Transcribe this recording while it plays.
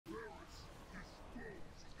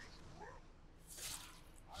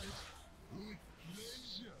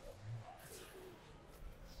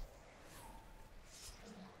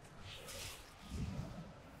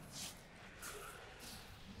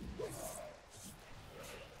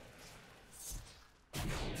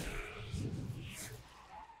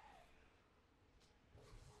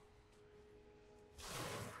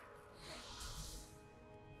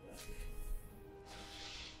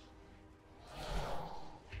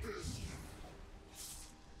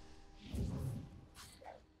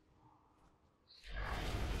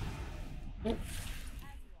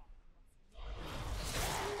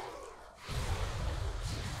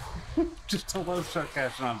just to load start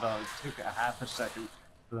casting on dogs. It took a half a second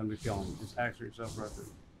for them to kill him. It's actually so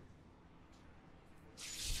frustrating.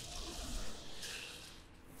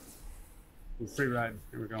 Free ride.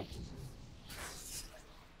 Here we go.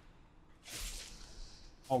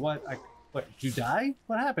 Oh, what? What? Did you die?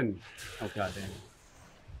 What happened? Oh, god damn.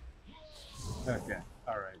 Okay.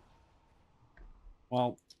 All right.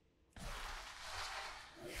 Well,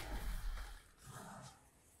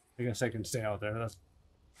 I guess I can stay out there. That's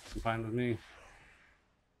fine with me.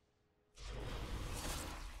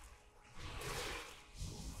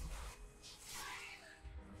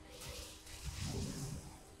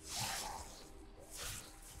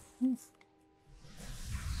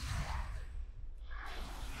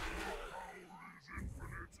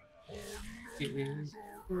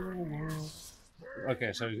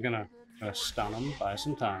 Okay, so he's gonna stun him, buy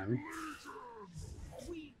some time.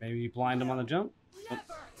 Maybe blind him on the jump. Oh.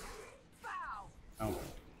 Oh.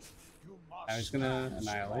 Now he's gonna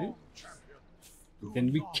annihilate.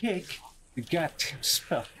 Then we kick the goddamn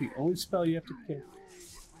spell. The only spell you have to kick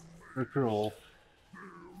for cruel.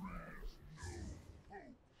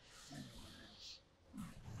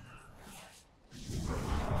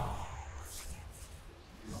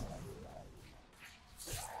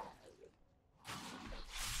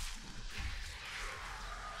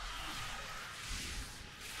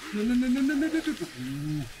 No.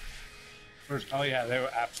 First, oh yeah, they were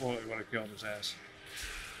absolutely would have killed his ass.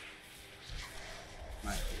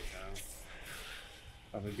 Might be,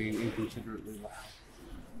 probably being inconsiderately loud.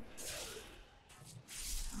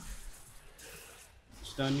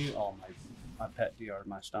 Stun you? Oh my pet DR'd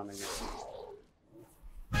my stun again.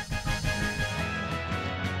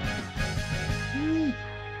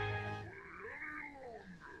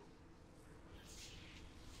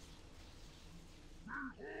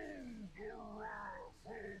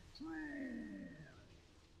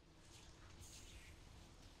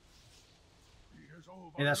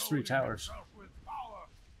 Hey, that's 3 towers.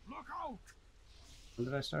 When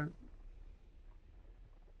did I start?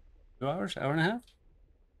 2 hours? Hour and a half?